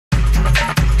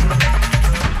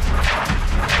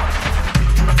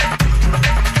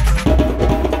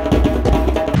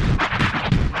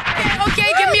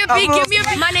He give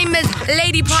me my name is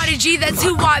Lady Prodigy, that's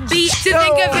who I be. To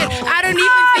think of it, I don't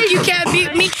even think you can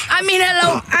beat me. I mean,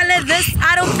 hello, I let this,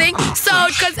 I don't think so,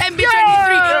 cause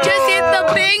MB23 just hit the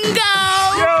bingo.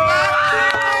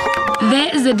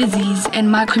 There is a disease in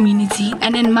my community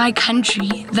and in my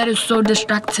country that is so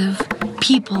destructive.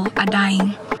 People are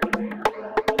dying.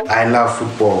 I love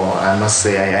football, I must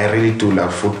say, I really do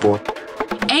love football.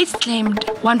 AIDS claimed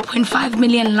 1.5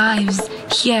 million lives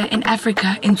here in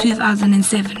Africa in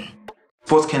 2007.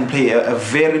 Sports can play a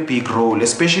very big role,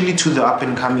 especially to the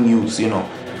up-and-coming youth, you know.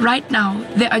 Right now,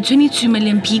 there are 22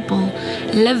 million people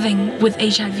living with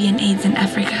HIV and AIDS in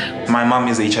Africa. My mom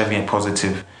is HIV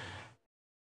positive.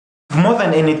 More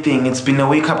than anything, it's been a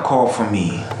wake-up call for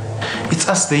me. It's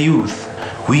us, the youth.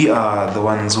 We are the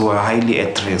ones who are highly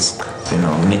at risk. You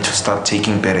know, we need to start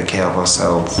taking better care of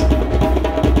ourselves.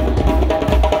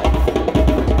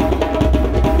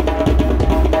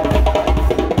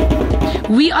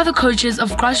 We are the coaches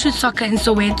of Grassroot soccer in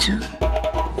Soweto.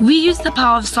 We use the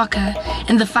power of soccer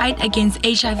in the fight against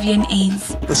HIV and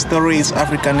AIDS. The story is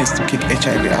Africa needs to kick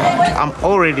HIV out. I'm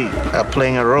already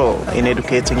playing a role in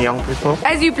educating young people.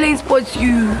 As you play sports,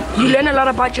 you learn a lot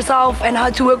about yourself and how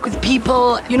to work with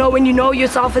people. You know, when you know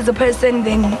yourself as a person,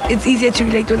 then it's easier to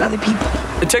relate with other people.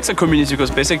 It takes a community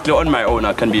because basically on my own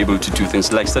I can be able to do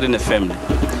things like starting a family.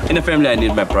 In a family I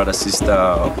need my brother, sister,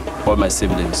 all my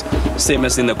siblings. Same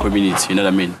as in the community, you know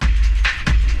what I mean?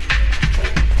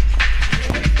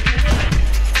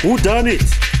 Who done it?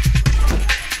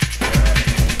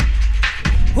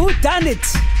 Who done it?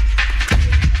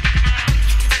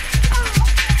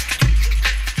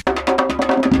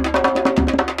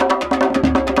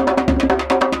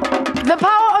 The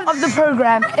power of the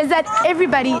program is that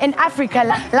everybody in Africa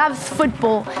loves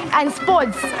football, and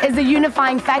sports is a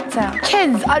unifying factor.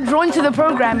 Kids are drawn to the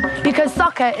program because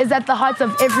soccer is at the heart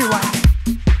of everyone.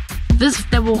 This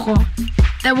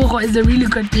Tebogo is a really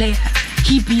good player.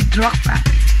 He beat Drogba.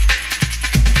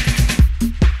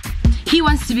 He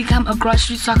wants to become a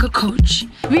grassroots soccer coach.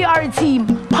 We are a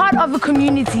team, part of a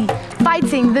community,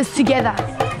 fighting this together.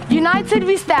 United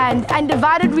we stand and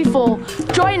divided we fall.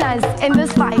 Join us in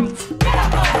this fight.